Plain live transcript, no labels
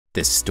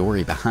The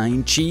story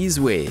behind Cheez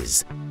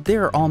Whiz.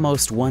 There are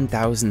almost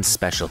 1,000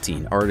 specialty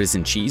and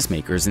artisan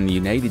cheesemakers in the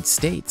United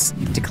States.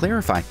 To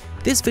clarify,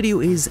 this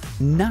video is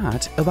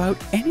not about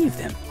any of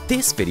them.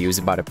 This video is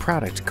about a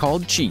product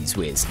called Cheez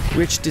Whiz,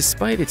 which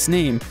despite its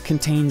name,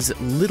 contains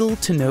little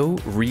to no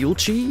real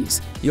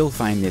cheese. You'll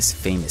find this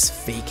famous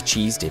fake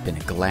cheese dip in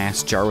a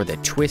glass jar with a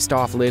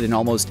twist-off lid in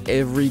almost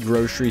every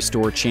grocery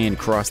store chain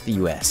across the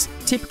US,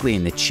 typically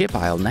in the chip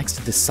aisle next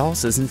to the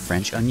salsas and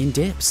French onion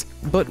dips.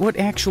 But what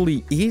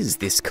actually is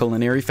this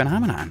culinary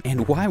phenomenon,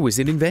 and why was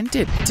it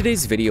invented?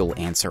 Today's video will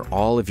answer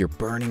all of your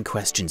burning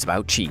questions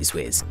about Cheez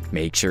Whiz.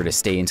 Make sure to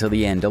stay until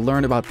the end to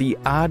learn about the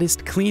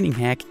oddest cleaning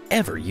hack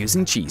ever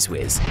using Cheez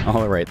Whiz.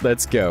 Alright,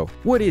 let's go.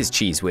 What is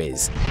Cheez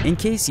Whiz? In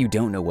case you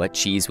don't know what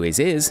Cheez Whiz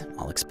is,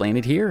 I'll explain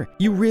it here.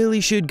 You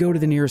really should go to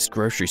the nearest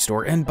grocery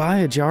store and buy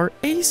a jar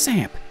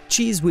ASAP.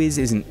 Cheez Whiz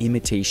is an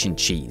imitation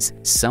cheese,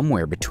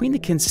 somewhere between the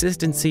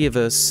consistency of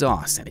a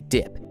sauce and a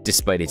dip.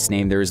 Despite its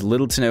name, there is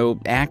little to no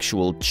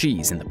actual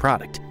cheese in the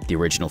product. The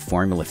original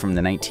formula from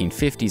the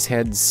 1950s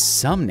had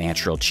some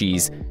natural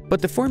cheese,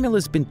 but the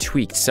formula's been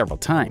tweaked several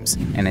times,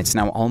 and it's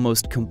now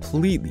almost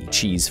completely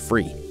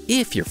cheese-free.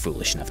 If you're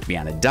foolish enough to be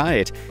on a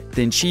diet,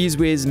 then Cheez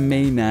Whiz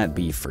may not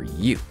be for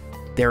you.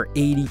 There are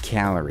 80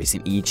 calories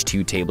in each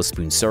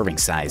 2-tablespoon serving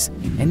size,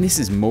 and this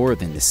is more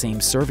than the same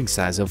serving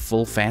size of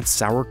full-fat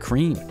sour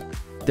cream.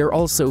 There are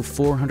also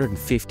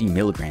 450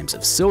 milligrams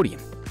of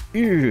sodium.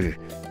 Ugh,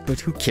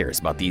 but who cares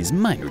about these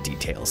minor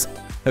details?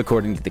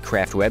 According to the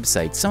Kraft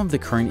website, some of the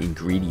current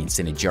ingredients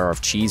in a jar of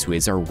Cheez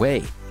Whiz are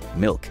whey,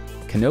 milk,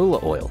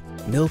 canola oil,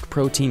 milk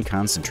protein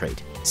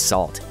concentrate,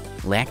 salt,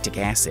 lactic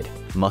acid,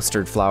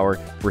 mustard flour,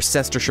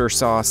 Worcestershire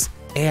sauce,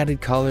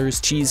 added colors,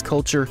 cheese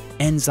culture,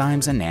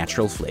 enzymes, and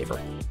natural flavor.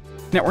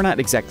 Now, we're not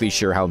exactly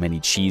sure how many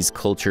cheese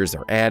cultures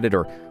are added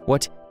or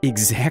what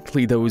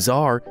exactly those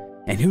are,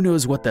 and who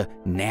knows what the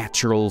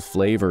natural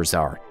flavors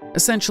are.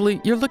 Essentially,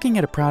 you're looking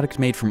at a product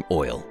made from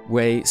oil,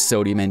 whey,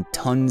 sodium, and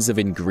tons of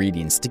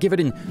ingredients to give it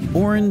an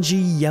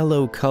orangey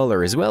yellow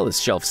color as well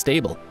as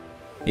shelf-stable.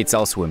 It's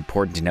also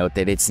important to note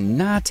that it's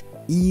not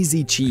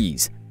easy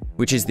cheese,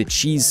 which is the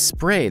cheese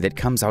spray that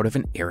comes out of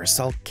an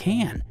aerosol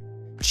can.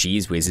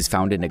 Cheez Whiz is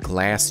found in a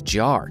glass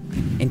jar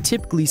and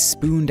typically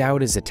spooned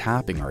out as a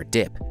topping or a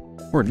dip,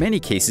 or in many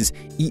cases,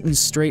 eaten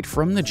straight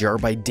from the jar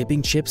by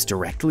dipping chips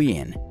directly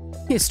in.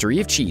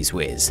 History of Cheez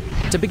Whiz.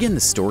 To begin the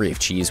story of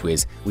Cheez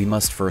Whiz, we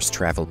must first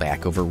travel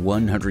back over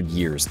 100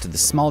 years to the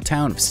small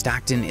town of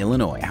Stockton,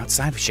 Illinois,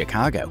 outside of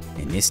Chicago.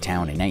 In this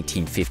town in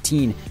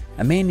 1915,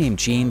 a man named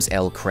James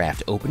L.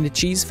 Kraft opened a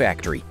cheese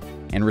factory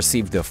and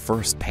received the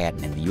first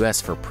patent in the US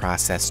for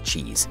processed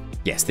cheese.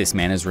 Yes, this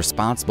man is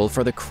responsible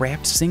for the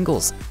Kraft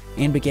singles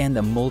and began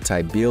the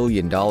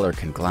multi-billion-dollar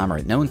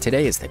conglomerate known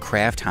today as the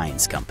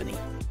Kraft-Heinz Company.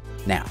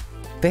 Now,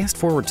 fast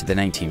forward to the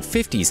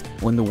 1950s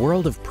when the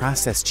world of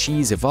processed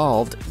cheese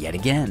evolved yet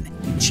again.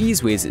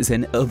 Cheez Whiz is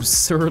an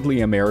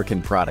absurdly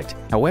American product.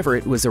 However,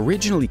 it was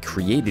originally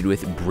created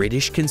with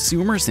British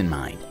consumers in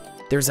mind.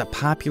 There's a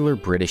popular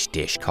British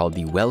dish called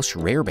the Welsh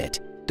rarebit.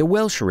 The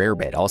Welsh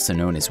rarebit, also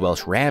known as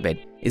Welsh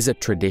rabbit, is a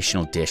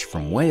traditional dish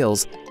from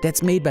Wales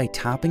that's made by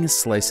topping a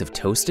slice of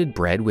toasted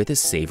bread with a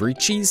savory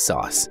cheese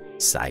sauce.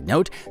 Side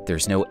note,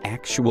 there's no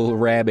actual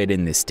rabbit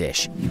in this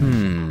dish.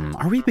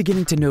 Are we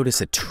beginning to notice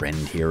a trend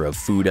here of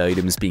food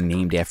items being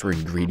named after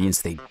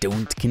ingredients they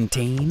don't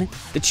contain?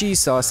 The cheese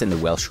sauce in the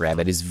Welsh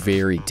rabbit is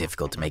very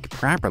difficult to make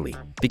properly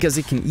because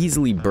it can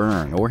easily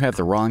burn or have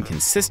the wrong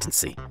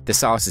consistency. The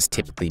sauce is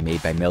typically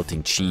made by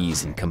melting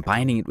cheese and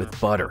combining it with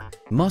butter,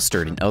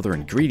 mustard, and other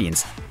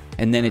ingredients,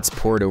 and then it's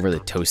poured over the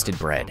toasted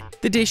bread.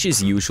 The dish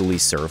is usually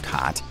served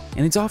hot,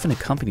 and it's often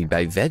accompanied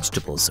by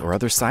vegetables or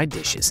other side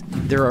dishes.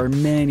 There are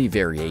many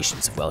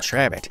variations of Welsh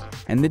rabbit,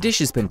 and the dish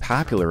has been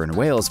popular in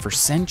Wales for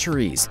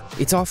centuries.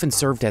 It's often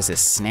served as a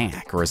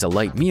snack or as a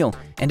light meal,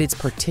 and it's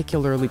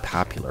particularly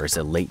popular as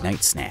a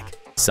late-night snack.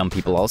 Some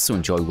people also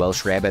enjoy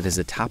Welsh rabbit as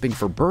a topping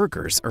for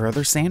burgers or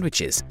other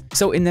sandwiches.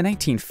 So in the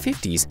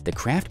 1950s, the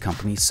Kraft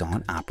Company saw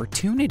an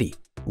opportunity.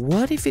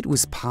 What if it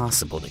was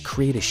possible to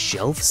create a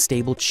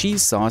shelf-stable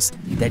cheese sauce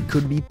that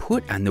could be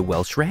put on the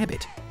Welsh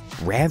rabbit,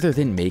 rather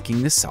than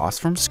making the sauce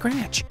from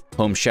scratch?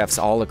 Home chefs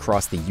all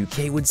across the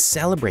UK would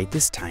celebrate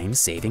this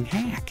time-saving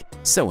hack.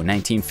 So in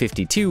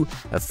 1952,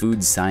 a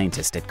food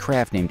scientist at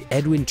Kraft named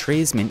Edwin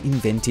Treisman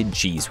invented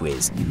Cheez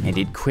Whiz, and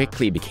it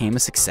quickly became a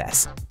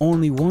success.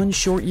 Only one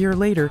short year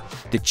later,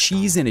 the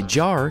cheese in a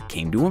jar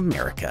came to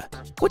America.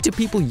 What do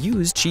people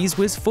use Cheez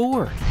Whiz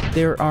for?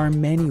 There are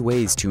many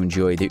ways to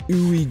enjoy the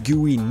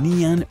ooey-gooey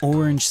neon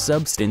orange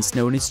substance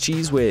known as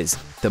Cheez Whiz,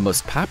 the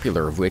most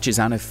popular of which is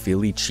on a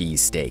Philly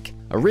cheesesteak.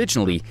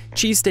 Originally,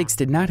 cheesesteaks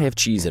did not have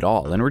cheese at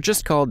all and were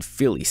just called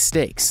Philly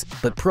steaks,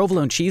 but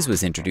provolone cheese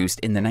was introduced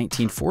in the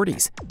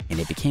 1940s, and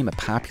it became a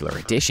popular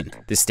addition.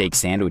 The steak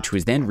sandwich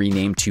was then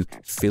renamed to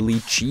Philly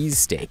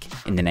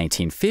cheesesteak. In the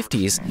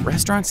 1950s,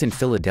 restaurants in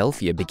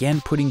Philadelphia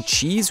began putting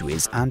Cheez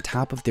Whiz on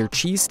top of their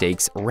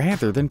cheesesteaks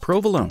rather than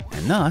provolone,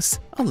 and thus,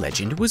 a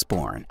legend was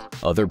born.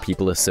 Other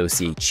people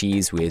associate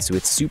Cheez Whiz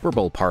with Super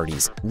Bowl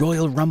parties,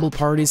 Royal Rumble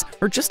parties,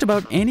 or just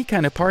about any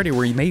kind of party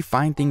where you may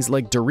find things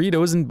like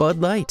Doritos and Bud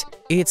Light.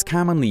 It's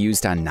commonly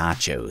used on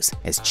nachos,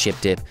 as chip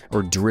dip,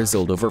 or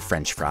drizzled over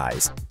French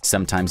fries.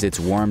 Sometimes it's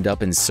warmed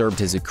up and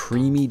served as a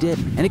creamy dip,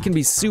 and it can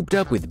be souped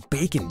up with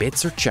bacon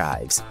bits or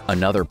chives.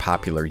 Another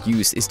popular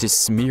use is to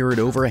smear it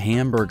over a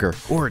hamburger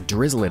or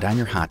drizzle it on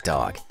your hot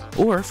dog.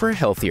 Or for a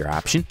healthier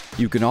option,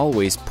 you can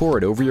always pour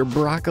it over your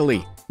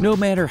broccoli. No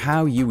matter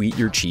how you eat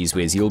your Cheez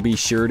Whiz, you'll be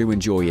sure to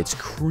enjoy its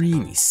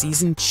creamy,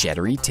 seasoned,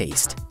 cheddary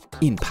taste.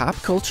 In pop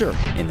culture,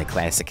 in the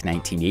classic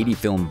 1980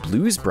 film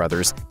Blues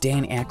Brothers,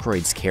 Dan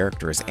Aykroyd's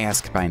character is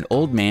asked by an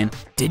old man,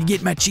 "Did you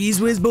get my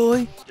Cheez Whiz,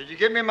 boy?" Did you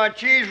get me my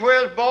Cheez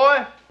Whiz,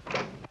 boy?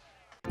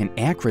 And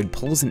Aykroyd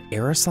pulls an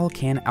aerosol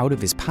can out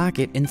of his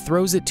pocket and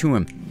throws it to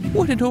him.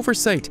 What an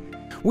oversight!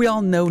 We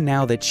all know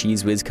now that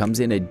Cheez Whiz comes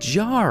in a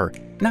jar,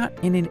 not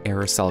in an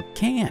aerosol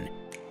can.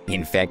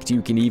 In fact,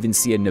 you can even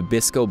see a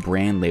Nabisco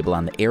brand label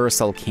on the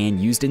aerosol can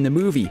used in the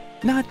movie,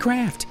 not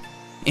Kraft.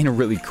 In a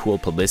really cool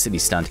publicity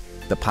stunt,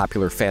 the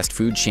popular fast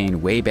food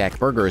chain Wayback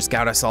Burgers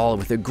got us all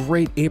with a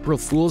great April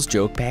Fool's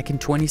joke back in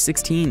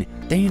 2016.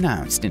 They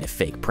announced in a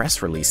fake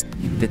press release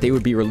that they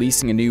would be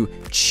releasing a new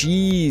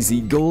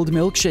cheesy gold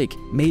milkshake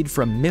made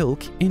from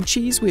milk and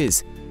Cheez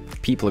Whiz.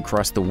 People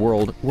across the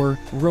world were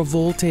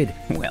revolted.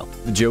 Well,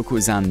 the joke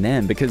was on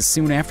them because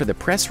soon after the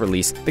press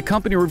release, the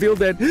company revealed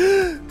that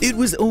it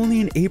was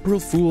only an April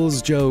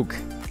Fool's joke.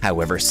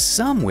 However,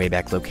 some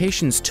Wayback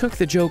locations took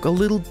the joke a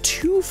little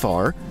too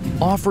far,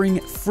 offering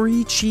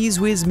free Cheez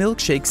Whiz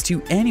milkshakes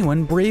to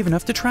anyone brave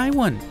enough to try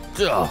one.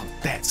 Ugh,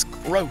 that's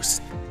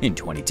gross. In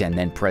 2010,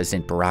 then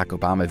President Barack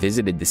Obama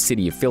visited the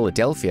city of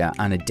Philadelphia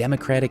on a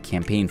Democratic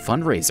campaign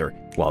fundraiser.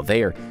 While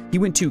there, he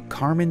went to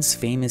Carmen's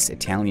famous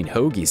Italian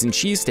hoagies and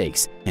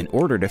cheesesteaks and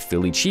ordered a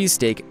Philly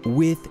cheesesteak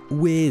with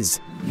whiz.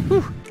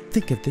 Whew,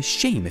 think of the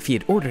shame if he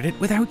had ordered it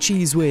without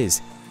Cheez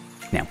Whiz.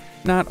 Now,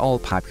 not all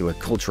popular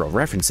cultural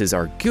references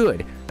are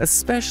good,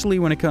 especially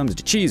when it comes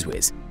to Cheez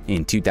Whiz.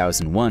 In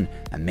 2001,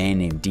 a man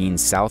named Dean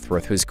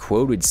Southworth was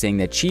quoted saying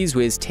that Cheez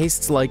Whiz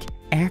tastes like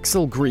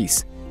axle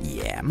grease.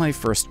 Yeah, my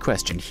first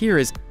question here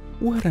is,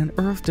 what on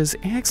earth does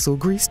axle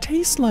grease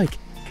taste like?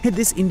 Had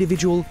this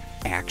individual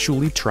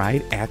actually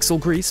tried axle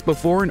grease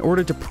before in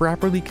order to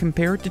properly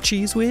compare it to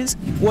Cheez Whiz?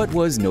 What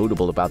was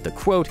notable about the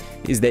quote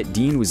is that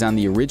Dean was on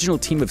the original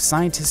team of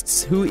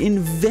scientists who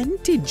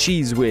invented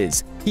Cheez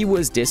Whiz. He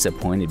was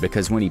disappointed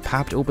because when he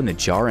popped open the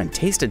jar and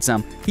tasted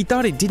some, he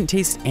thought it didn't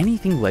taste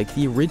anything like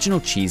the original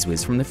Cheez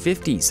Whiz from the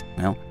 50s.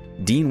 Well,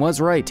 Dean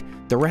was right.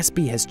 The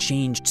recipe has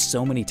changed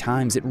so many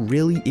times it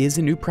really is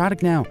a new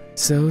product now.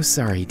 So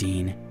sorry,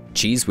 Dean.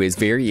 Cheez Whiz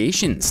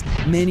variations.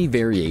 Many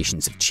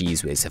variations of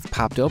Cheez Whiz have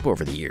popped up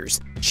over the years.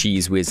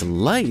 Cheez Whiz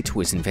Light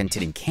was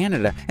invented in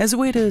Canada as a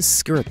way to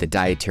skirt the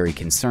dietary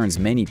concerns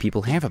many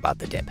people have about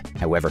the dip.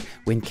 However,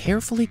 when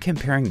carefully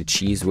comparing the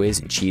Cheez Whiz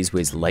and Cheez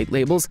Whiz Light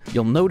labels,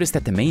 you'll notice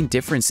that the main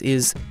difference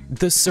is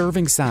the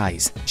serving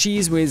size.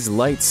 Cheez Whiz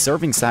Light's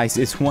serving size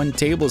is 1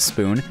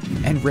 tablespoon,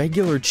 and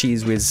regular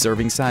Cheez Whiz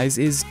serving size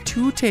is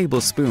 2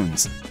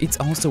 tablespoons. It's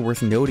also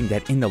worth noting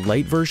that in the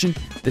light version,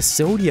 the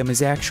sodium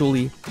is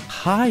actually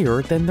higher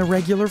than the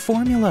regular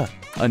formula.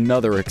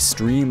 Another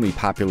extremely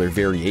popular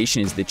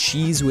variation is the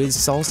Cheez Whiz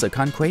Salsa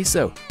con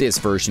Queso. This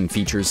version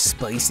features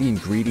spicy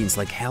ingredients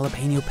like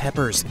jalapeno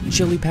peppers,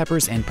 chili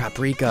peppers, and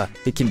paprika.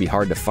 It can be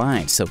hard to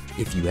find, so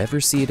if you ever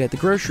see it at the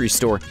grocery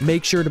store,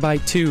 make sure to buy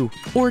 2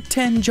 or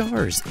 10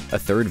 jars. A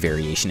third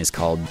variation is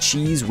called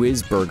Cheez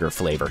Whiz Burger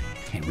flavor,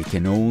 and we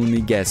can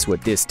only guess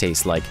what this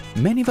tastes like.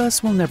 Many of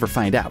us will never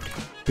find out,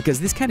 because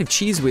this kind of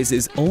Cheez Whiz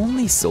is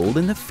only sold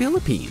in the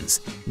Philippines.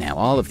 Now,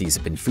 all of these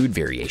have been food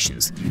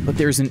variations, but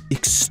there's an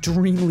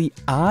extremely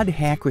odd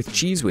hack with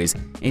Cheez Whiz,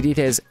 and it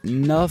has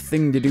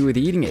nothing to do with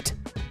eating it.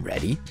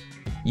 Ready?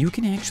 You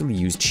can actually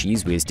use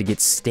Cheez Whiz to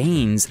get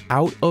stains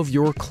out of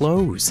your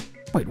clothes.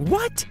 Wait,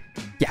 what?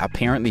 Yeah,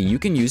 apparently you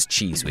can use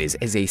Cheez Whiz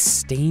as a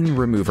stain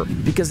remover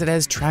because it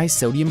has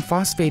trisodium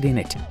phosphate in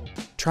it.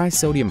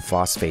 Trisodium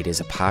phosphate is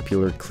a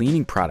popular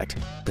cleaning product,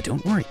 but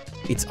don't worry,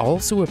 it's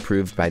also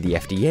approved by the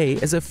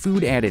FDA as a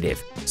food additive.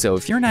 So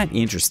if you're not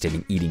interested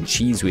in eating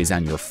Cheez Whiz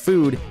on your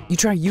food, you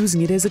try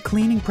using it as a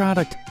cleaning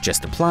product.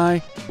 Just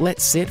apply, let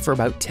sit for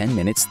about 10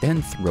 minutes,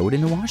 then throw it in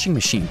the washing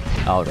machine.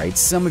 Alright,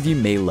 some of you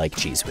may like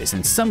Cheez Whiz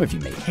and some of you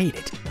may hate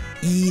it.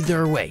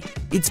 Either way,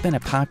 it's been a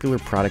popular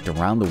product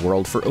around the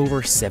world for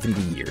over 70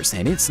 years,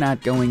 and it's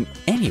not going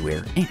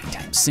anywhere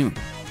anytime soon.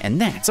 And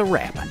that's a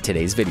wrap on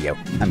today's video.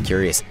 I'm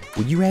curious,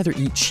 would you rather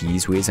eat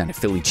Cheez Whiz on a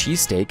Philly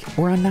cheesesteak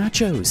or on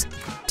nachos?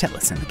 Tell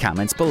us in the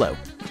comments below.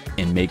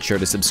 And make sure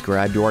to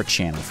subscribe to our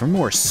channel for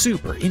more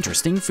super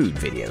interesting food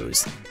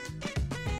videos.